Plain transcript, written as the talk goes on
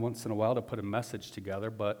once in a while to put a message together,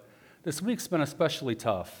 but this week's been especially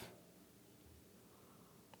tough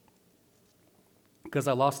because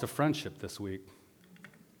I lost a friendship this week.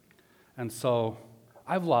 And so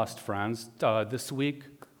I've lost friends. This week,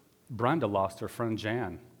 Brenda lost her friend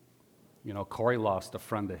Jan. Corey lost a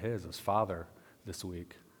friend of his father, this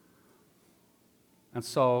week. And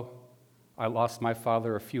so I lost my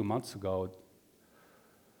father a few months ago.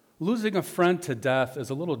 Losing a friend to death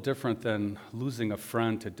is a little different than losing a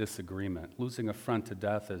friend to disagreement. Losing a friend to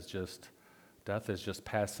death is just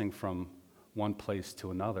passing from one place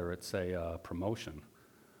to another. It's a promotion.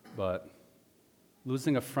 But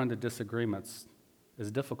losing a friend to disagreements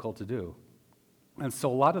is difficult to do. And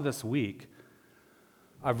so a lot of this week,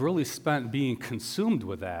 I've really spent being consumed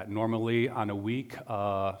with that. Normally on a week,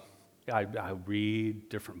 I read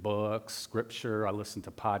different books, scripture, I listen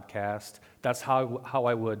to podcasts. That's how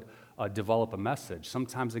I would develop a message.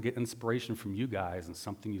 Sometimes I get inspiration from you guys and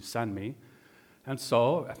something you send me. And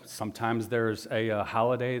so sometimes there's a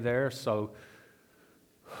holiday there. So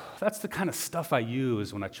that's the kind of stuff I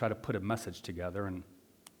use when I try to put a message together. And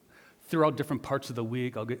throughout different parts of the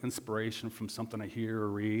week, I'll get inspiration from something I hear or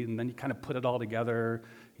read. And then you kind of put it all together,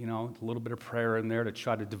 a little bit of prayer in there to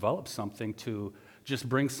try to develop something to just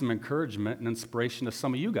bring some encouragement and inspiration to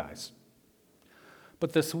some of you guys.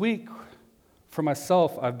 But this week, for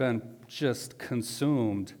myself, I've been just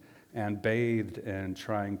consumed and bathed in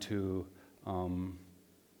trying to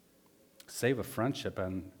save a friendship.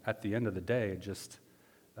 And at the end of the day,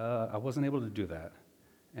 I wasn't able to do that.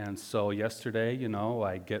 And so yesterday,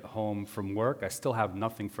 I get home from work. I still have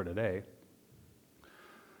nothing for today.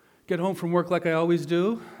 Get home from work like I always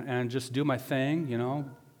do and just do my thing,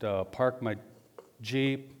 park my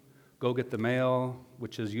Jeep, go get the mail,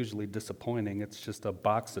 which is usually disappointing. It's just a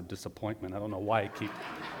box of disappointment. I don't know why I keep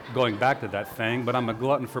going back to that thing, but I'm a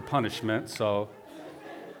glutton for punishment, so,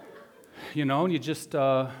 and you just,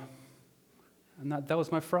 and that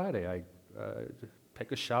was my Friday. I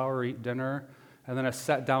take a shower, eat dinner, and then I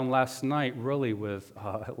sat down last night really with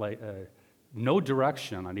no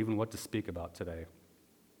direction on even what to speak about today.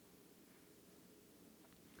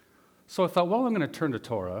 So I thought, I'm going to turn to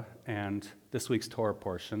Torah and this week's Torah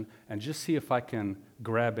portion and just see if I can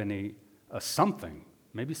grab something.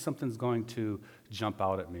 Maybe something's going to jump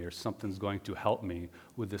out at me or something's going to help me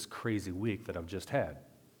with this crazy week that I've just had.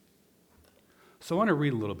 So I want to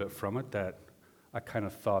read a little bit from it that I kind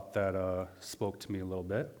of thought that spoke to me a little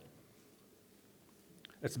bit.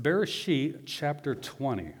 It's Bereshit chapter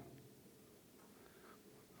 20.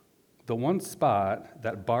 The one spot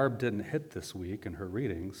that Barb didn't hit this week in her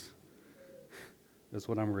readings is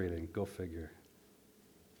what I'm reading. Go figure.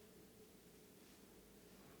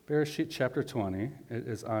 Bereshit chapter 20. It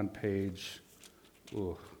is on page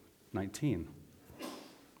 19.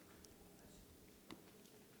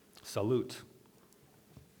 Salute.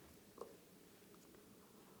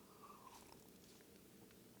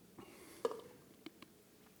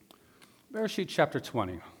 Bereshit chapter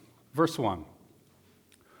 20, verse 1.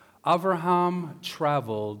 Avraham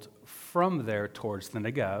traveled from there towards the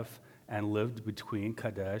Negev and lived between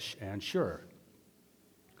Kadesh and Shur,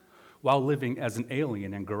 while living as an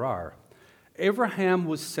alien in Gerar. Abraham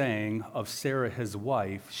was saying of Sarah his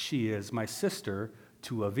wife, "She is my sister,"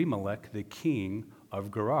 to Avimelech, the king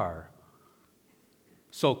of Gerar.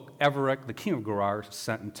 So Avimelech, the king of Gerar,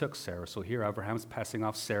 sent and took Sarah. So here Abraham's passing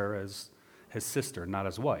off Sarah as his sister, not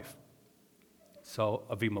his wife. So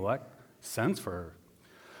Avimelech sends for her.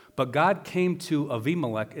 But God came to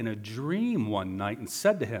Avimelech in a dream one night and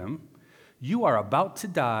said to him, "You are about to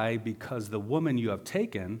die because the woman you have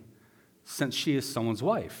taken, since she is someone's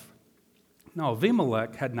wife." Now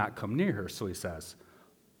Avimelech had not come near her, so he says,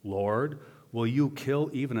 "Lord, will you kill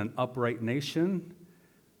even an upright nation?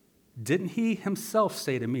 Didn't he himself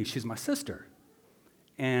say to me, 'She's my sister'?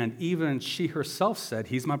 And even she herself said,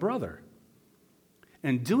 'He's my brother.'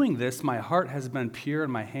 In doing this, my heart has been pure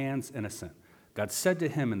and my hands innocent." God said to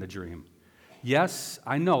him in the dream, "Yes,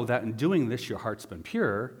 I know that in doing this your heart's been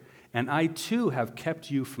pure, and I too have kept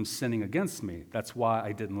you from sinning against me. That's why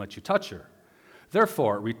I didn't let you touch her.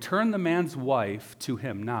 Therefore, return the man's wife to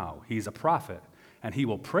him now. He's a prophet, and he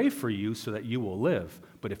will pray for you so that you will live.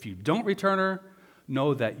 But if you don't return her,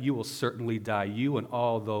 know that you will certainly die, you and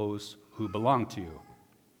all those who belong to you."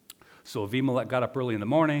 So Avimelech got up early in the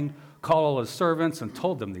morning, called all his servants, and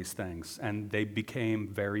told them these things, and they became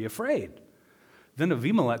very afraid. Then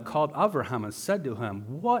Avimelech called Abraham and said to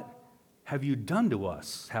him, "What have you done to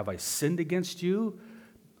us? Have I sinned against you?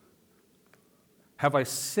 Have I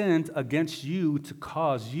sinned against you to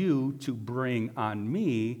cause you to bring on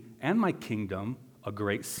me and my kingdom a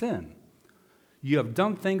great sin? You have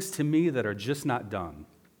done things to me that are just not done."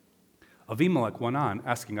 Avimelech went on,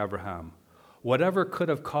 asking Abraham, "Whatever could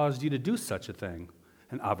have caused you to do such a thing?"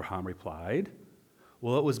 And Abraham replied,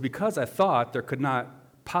 "Well, it was because I thought there could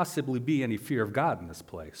not possibly be any fear of God in this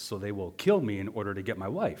place, so they will kill me in order to get my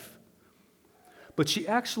wife. But she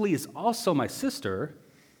actually is also my sister,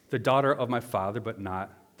 the daughter of my father, but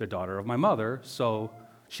not the daughter of my mother, so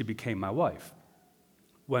she became my wife.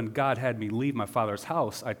 When God had me leave my father's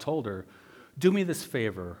house, I told her, 'Do me this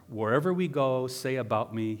favor. Wherever we go, say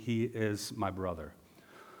about me, he is my brother.'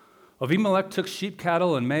 Avimelech took sheep,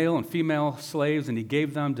 cattle, and male and female slaves, and he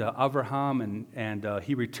gave them to Abraham, and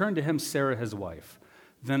he returned to him Sarah, his wife.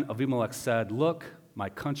 Then Avimelech said, 'Look, my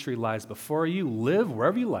country lies before you. Live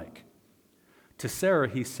wherever you like.' To Sarah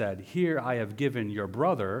he said, 'Here I have given your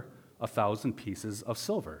brother 1,000 pieces of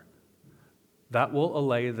silver. That will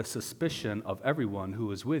allay the suspicion of everyone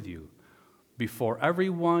who is with you. Before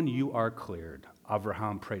everyone you are cleared.'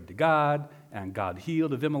 Abraham prayed to God, and God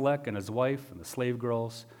healed Avimelech and his wife and the slave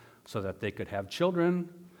girls so that they could have children.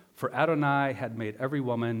 For Adonai had made every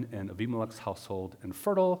woman in Avimelech's household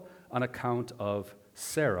infertile on account of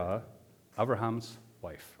Sarah, Abraham's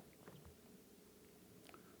wife."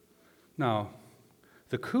 Now,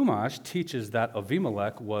 the Chumash teaches that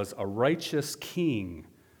Avimelech was a righteous king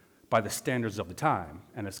by the standards of the time,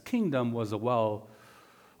 and his kingdom was a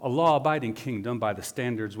law-abiding kingdom by the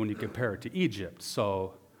standards when you compare it to Egypt.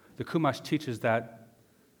 So the Chumash teaches that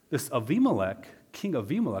this Avimelech, King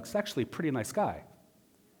Avimelech, is actually a pretty nice guy.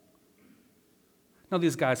 Now,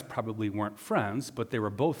 these guys probably weren't friends, but they were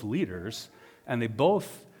both leaders, and they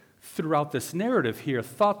both, throughout this narrative here,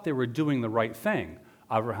 thought they were doing the right thing.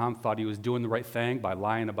 Abraham thought he was doing the right thing by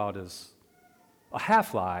lying about a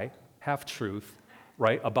half-lie, half-truth,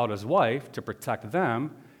 right, about his wife to protect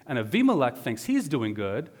them. And Avimelech thinks he's doing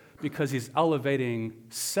good because he's elevating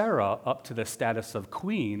Sarah up to the status of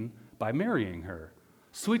queen by marrying her.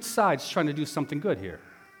 So each side's trying to do something good here.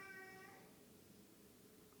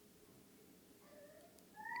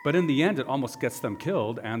 But in the end, it almost gets them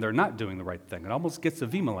killed, and they're not doing the right thing. It almost gets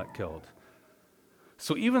Avimelech killed.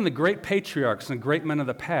 So even the great patriarchs and great men of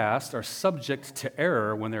the past are subject to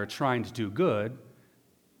error when they're trying to do good,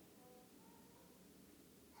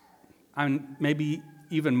 and maybe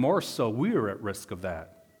even more so, we are at risk of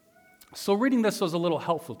that. So reading this was a little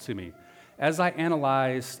helpful to me. As I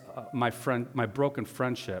analyzed my broken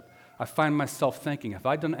friendship, I find myself thinking, have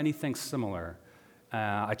I done anything similar?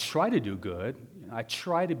 I try to do good. I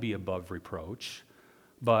try to be above reproach.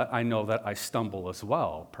 But I know that I stumble as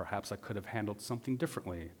well. Perhaps I could have handled something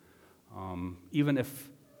differently, even if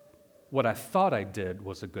what I thought I did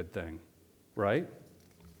was a good thing, right?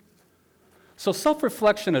 So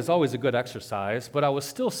self-reflection is always a good exercise, but I was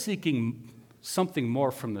still seeking something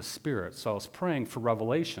more from the Spirit, so I was praying for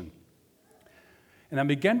revelation. And I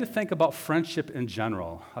began to think about friendship in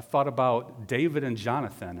general. I thought about David and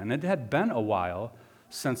Jonathan, and it had been a while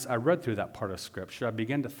since I read through that part of Scripture. I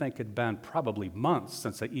began to think it had been probably months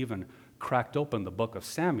since I even cracked open the book of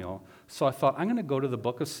Samuel. So I thought, I'm going to go to the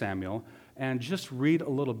book of Samuel and just read a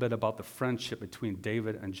little bit about the friendship between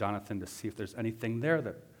David and Jonathan to see if there's anything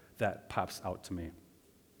there that pops out to me.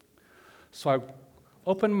 So I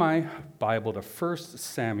opened my Bible to 1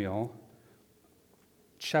 Samuel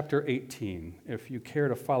chapter 18. If you care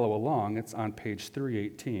to follow along, it's on page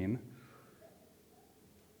 318.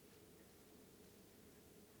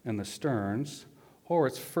 In the Stearns, or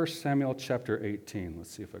it's 1 Samuel chapter 18. Let's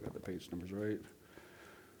see if I got the page numbers right.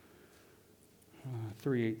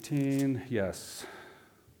 318, yes.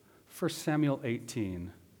 1 Samuel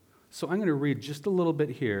 18. So I'm going to read just a little bit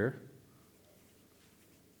here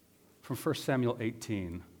from 1 Samuel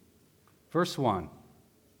 18. Verse 1.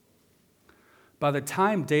 By the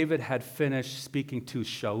time David had finished speaking to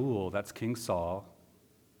Shaul, that's King Saul,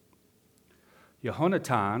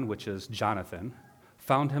 Jehonatan, which is Jonathan,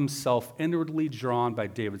 found himself inwardly drawn by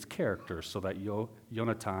David's character, so that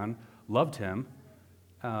Jonathan loved him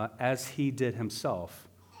as he did himself.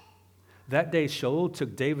 That day, Shaul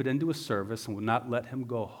took David into his service and would not let him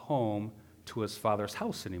go home to his father's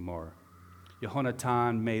house anymore.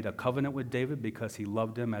 Jehonatan made a covenant with David because he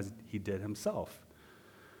loved him as he did himself.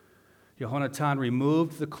 Jehonatan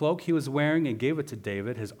removed the cloak he was wearing and gave it to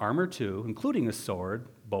David, his armor too, including his sword,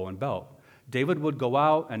 bow, and belt. David would go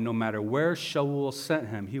out, and no matter where Shaul sent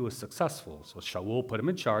him, he was successful. So Shaul put him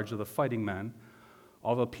in charge of the fighting men.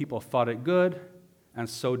 All the people thought it good, and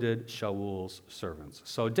so did Shaul's servants.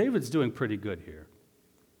 So David's doing pretty good here.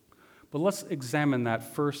 But let's examine that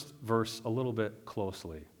first verse a little bit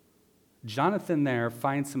closely. Jonathan there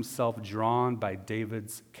finds himself drawn by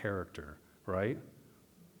David's character, right?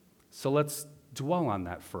 So let's dwell on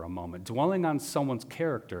that for a moment. Dwelling on someone's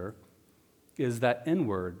character is that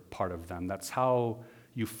inward part of them. That's how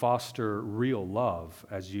you foster real love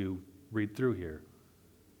as you read through here.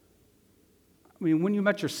 I mean, when you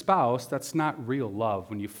met your spouse, that's not real love.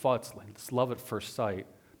 When you fall, it's love at first sight.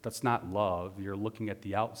 That's not love. You're looking at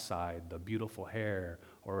the outside, the beautiful hair,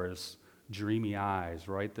 or his dreamy eyes,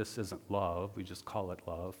 right? This isn't love. We just call it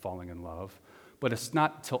love, falling in love. But it's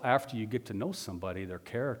not until after you get to know somebody, their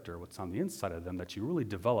character, what's on the inside of them, that you really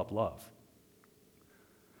develop love.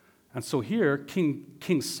 And so here,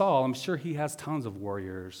 King Saul, I'm sure he has tons of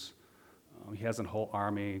warriors. He has a whole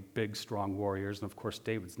army, big, strong warriors. And of course,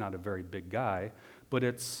 David's not a very big guy. But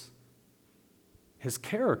it's his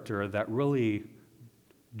character that really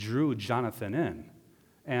drew Jonathan in.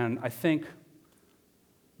 And I think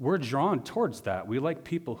we're drawn towards that. We like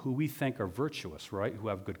people who we think are virtuous, right? Who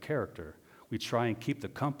have good character. We try and keep the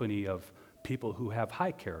company of people who have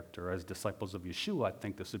high character. As disciples of Yeshua, I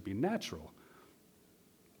think this would be natural.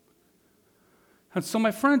 And so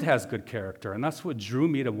my friend has good character, and that's what drew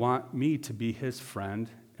me to want me to be his friend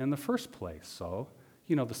in the first place. So,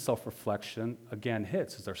 the self-reflection again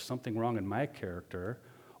hits. Is there something wrong in my character,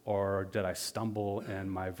 or did I stumble in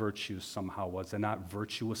my virtues somehow? Was I not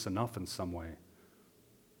virtuous enough in some way?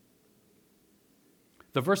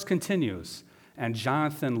 The verse continues, and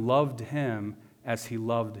Jonathan loved him as he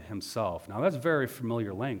loved himself. Now that's very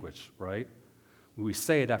familiar language, right? We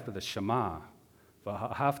say it after the Shema.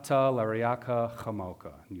 V'ahavta l're'aka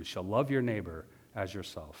chamoka. You shall love your neighbor as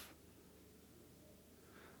yourself.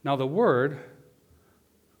 Now the word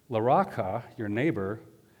l'raka, your neighbor,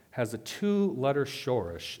 has a two-letter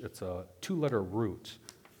shorish. It's a two-letter root.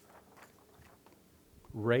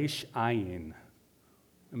 Reish ayin.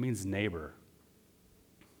 It means neighbor.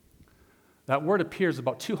 That word appears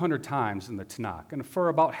about 200 times in the Tanakh, and for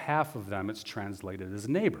about half of them it's translated as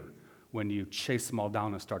neighbor when you chase them all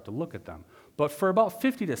down and start to look at them. But for about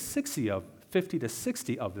 50 to 60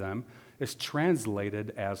 of them, it's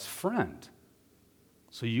translated as friend.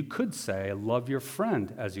 So you could say, love your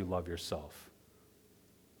friend as you love yourself.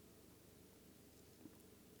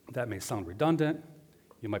 That may sound redundant.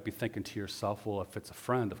 You might be thinking to yourself, well, if it's a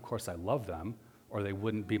friend, of course I love them, or they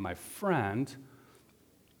wouldn't be my friend.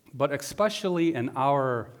 But especially in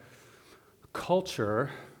our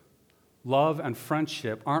culture, love and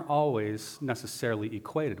friendship aren't always necessarily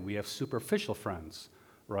equated. We have superficial friends,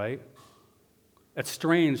 right? It's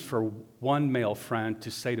strange for one male friend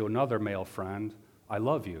to say to another male friend, I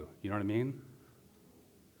love you. You know what I mean?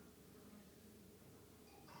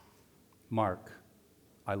 Mark,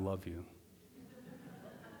 I love you.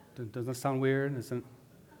 Doesn't that sound weird?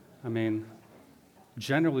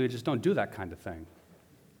 Generally, we just don't do that kind of thing.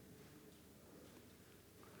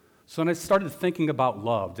 So when I started thinking about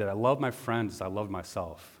love, did I love my friends as I loved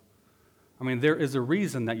myself? There is a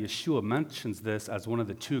reason that Yeshua mentions this as one of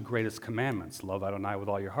the two greatest commandments. Love Adonai with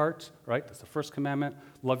all your heart, right? That's the first commandment.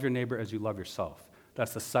 Love your neighbor as you love yourself.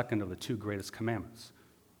 That's the second of the two greatest commandments.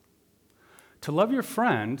 To love your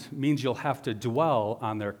friend means you'll have to dwell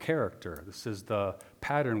on their character. This is the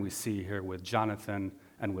pattern we see here with Jonathan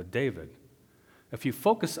and with David. If you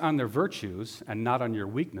focus on their virtues and not on your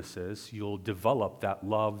weaknesses, you'll develop that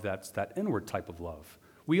love that's that inward type of love.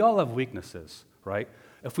 We all have weaknesses, right?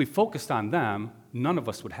 If we focused on them, none of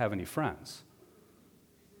us would have any friends.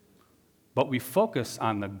 But we focus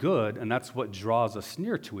on the good, and that's what draws us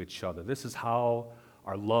near to each other. This is how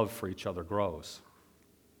our love for each other grows.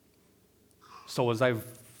 So was I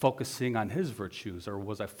focusing on his virtues, or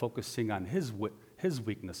was I focusing on his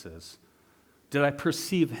weaknesses? Did I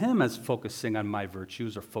perceive him as focusing on my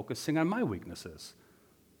virtues or focusing on my weaknesses?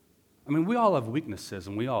 We all have weaknesses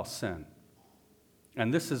and we all sin.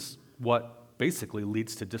 And this is what basically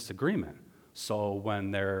leads to disagreement. So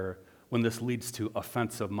when this leads to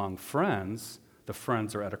offense among friends, the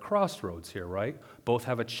friends are at a crossroads here, right? Both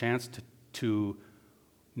have a chance to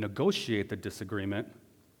negotiate the disagreement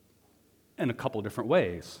in a couple different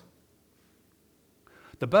ways.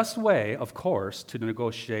 The best way, of course, to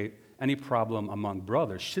negotiate any problem among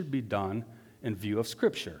brothers should be done in view of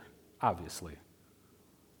Scripture, obviously.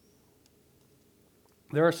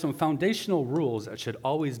 There are some foundational rules that should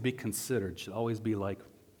always be considered, should always be like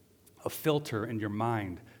a filter in your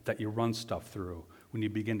mind that you run stuff through when you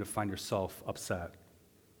begin to find yourself upset.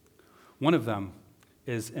 One of them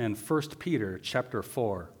is in 1 Peter chapter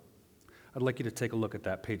 4. I'd like you to take a look at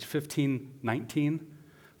that, page 1519.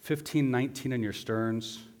 1519 in your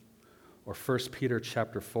Stearns, or 1 Peter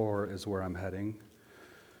chapter 4 is where I'm heading.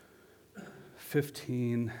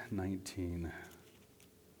 1519.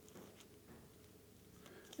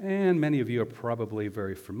 And many of you are probably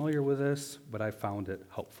very familiar with this, but I found it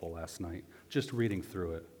helpful last night, just reading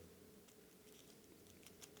through it.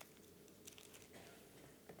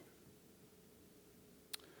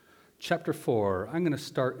 chapter 4, I'm going to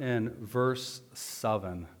start in verse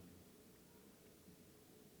 7.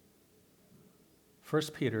 1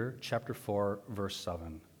 Peter chapter 4, verse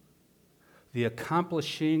 7. The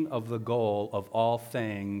accomplishing of the goal of all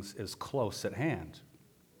things is close at hand.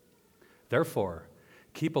 Therefore,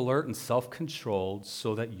 keep alert and self-controlled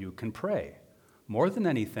so that you can pray. More than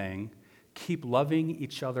anything, keep loving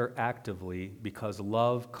each other actively because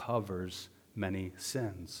love covers many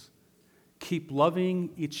sins. Keep loving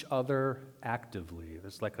each other actively.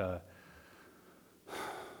 There's like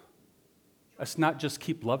it's not just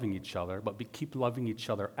keep loving each other, but keep loving each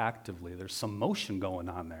other actively. There's some motion going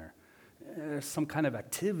on there. There's some kind of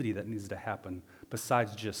activity that needs to happen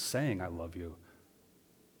besides just saying I love you.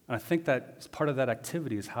 And I think that part of that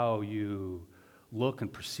activity is how you look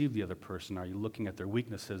and perceive the other person. Are you looking at their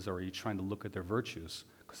weaknesses, or are you trying to look at their virtues?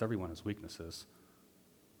 Because everyone has weaknesses.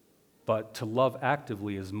 But to love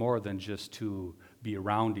actively is more than just to be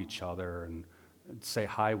around each other and say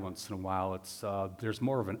hi once in a while. There's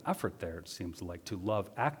more of an effort there, it seems like, to love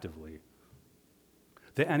actively.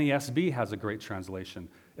 The NASB has a great translation.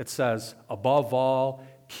 It says, above all,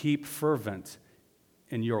 keep fervent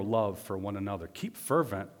in your love for one another. Keep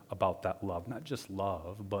fervent about that love, not just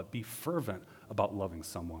love, but be fervent about loving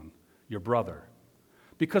someone, your brother.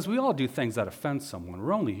 Because we all do things that offend someone.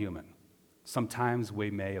 We're only human. Sometimes we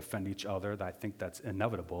may offend each other. I think that's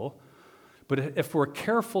inevitable. But if we're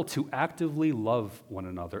careful to actively love one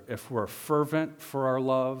another, if we're fervent for our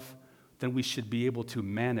love, then we should be able to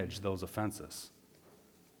manage those offenses.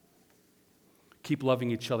 Keep loving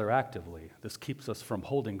each other actively. This keeps us from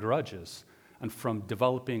holding grudges and from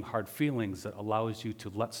developing hard feelings that allows you to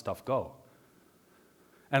let stuff go.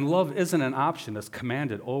 And love isn't an option that's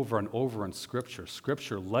commanded over and over in Scripture.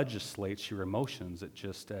 Scripture legislates your emotions.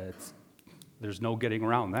 There's no getting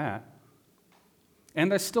around that.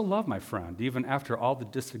 And I still love my friend. Even after all the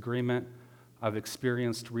disagreement I've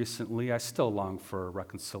experienced recently, I still long for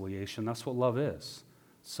reconciliation. That's what love is.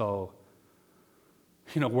 So,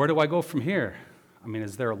 where do I go from here?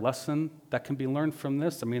 Is there a lesson that can be learned from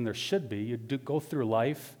this? There should be. You do go through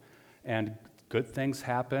life, and good things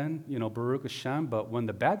happen, Baruch Hashem, but when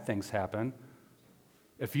the bad things happen,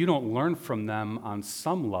 if you don't learn from them on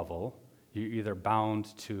some level, you're either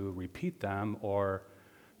bound to repeat them or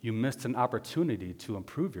you missed an opportunity to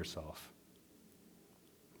improve yourself.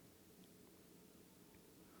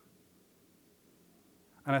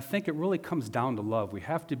 And I think it really comes down to love. We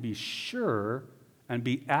have to be sure and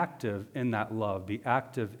be active in that love, be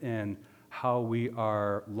active in how we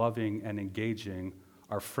are loving and engaging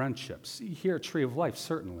our friendships. See, here at Tree of Life,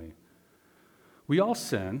 certainly. We all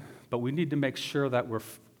sin, but we need to make sure that we're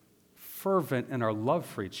fervent in our love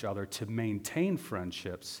for each other to maintain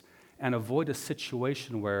friendships and avoid a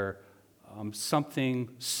situation where something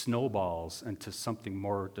snowballs into something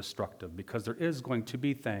more destructive, because there is going to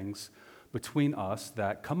be things between us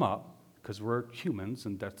that come up, because we're humans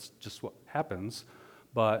and that's just what happens.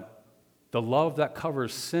 But the love that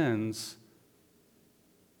covers sins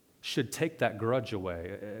should take that grudge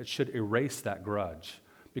away. It should erase that grudge.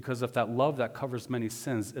 Because if that love that covers many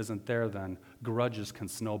sins isn't there, then grudges can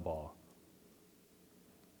snowball.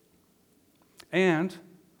 And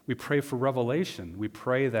we pray for revelation. We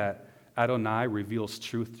pray that Adonai reveals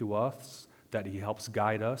truth to us, that he helps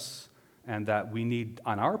guide us, and that we need,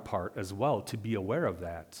 on our part as well, to be aware of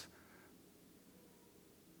that.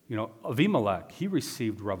 Avimelech, he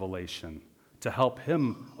received revelation to help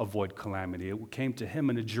him avoid calamity. It came to him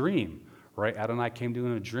in a dream, right? Adonai came to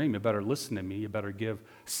him in a dream. You better listen to me. You better give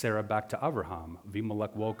Sarah back to Abraham.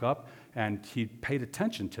 Avimelech woke up, and he paid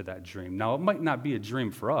attention to that dream. Now, it might not be a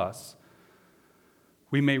dream for us.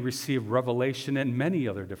 We may receive revelation in many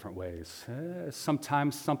other different ways.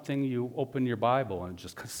 Sometimes something, you open your Bible and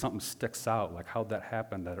just something sticks out, like how'd that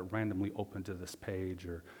happen, that it randomly opened to this page,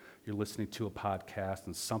 or you're listening to a podcast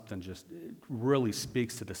and something just really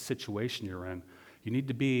speaks to the situation you're in. You need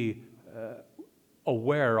to be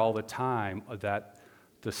aware all the time that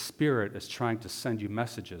the Spirit is trying to send you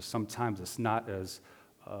messages. Sometimes it's not as,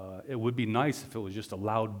 it would be nice if it was just a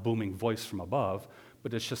loud, booming voice from above,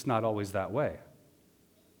 but it's just not always that way.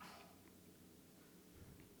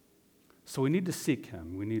 So we need to seek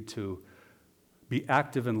him. We need to be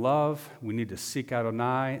active in love. We need to seek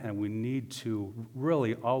Adonai, and we need to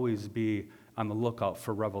really always be on the lookout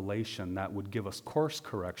for revelation that would give us course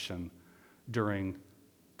correction during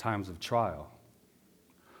times of trial.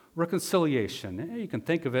 Reconciliation, you can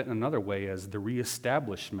think of it in another way as the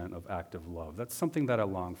reestablishment of active love. That's something that I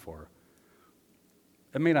long for.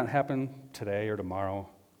 It may not happen today or tomorrow.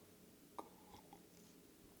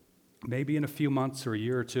 Maybe in a few months or a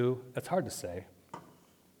year or two. It's hard to say.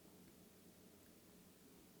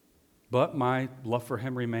 But my love for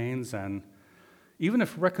him remains, and even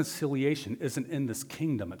if reconciliation isn't in this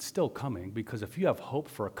kingdom, it's still coming, because if you have hope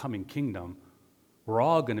for a coming kingdom, we're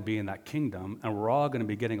all going to be in that kingdom, and we're all going to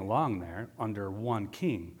be getting along there under one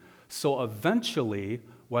king. So eventually,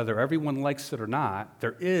 whether everyone likes it or not,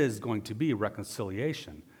 there is going to be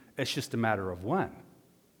reconciliation. It's just a matter of when.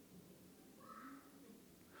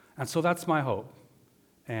 And so that's my hope.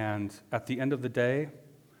 And at the end of the day,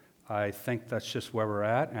 I think that's just where we're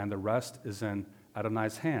at, and the rest is in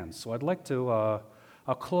Adonai's hands. So I'd like to,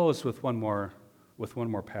 I'll close with one more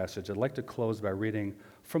passage. I'd like to close by reading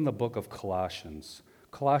from the book of Colossians.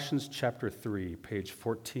 Colossians chapter 3, page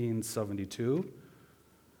 1472.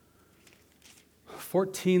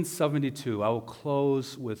 1472, I will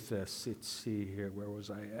close with this. Let's see here, where was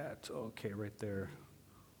I at? Okay, right there.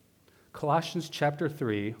 Colossians chapter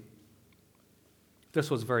 3. This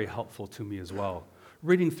was very helpful to me as well,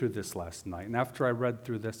 reading through this last night. And after I read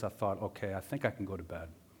through this, I thought, okay, I think I can go to bed.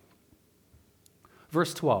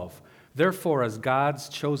 Verse 12, therefore, as God's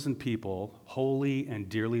chosen people, holy and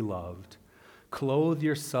dearly loved, clothe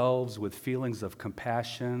yourselves with feelings of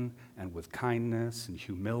compassion and with kindness and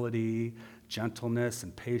humility, gentleness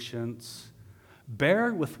and patience.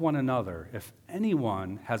 Bear with one another. If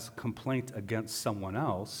anyone has a complaint against someone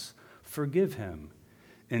else, forgive him.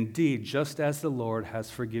 Indeed, just as the Lord has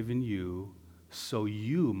forgiven you, so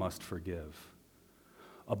you must forgive.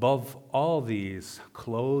 Above all these,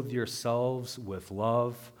 clothe yourselves with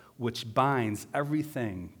love, which binds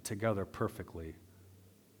everything together perfectly.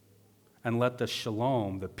 And let the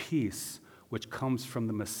shalom, the peace which comes from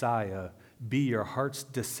the Messiah, be your heart's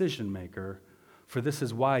decision maker, for this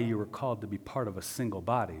is why you were called to be part of a single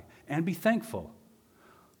body. And be thankful.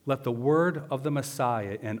 Let the word of the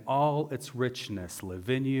Messiah in all its richness live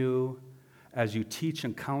in you as you teach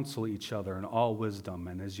and counsel each other in all wisdom,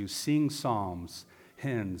 and as you sing psalms,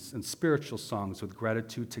 hymns, and spiritual songs with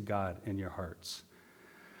gratitude to God in your hearts.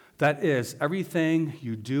 That is, everything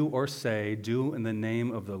you do or say, do in the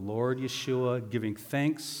name of the Lord Yeshua, giving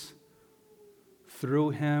thanks through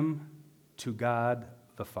him to God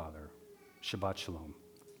the Father. Shabbat Shalom.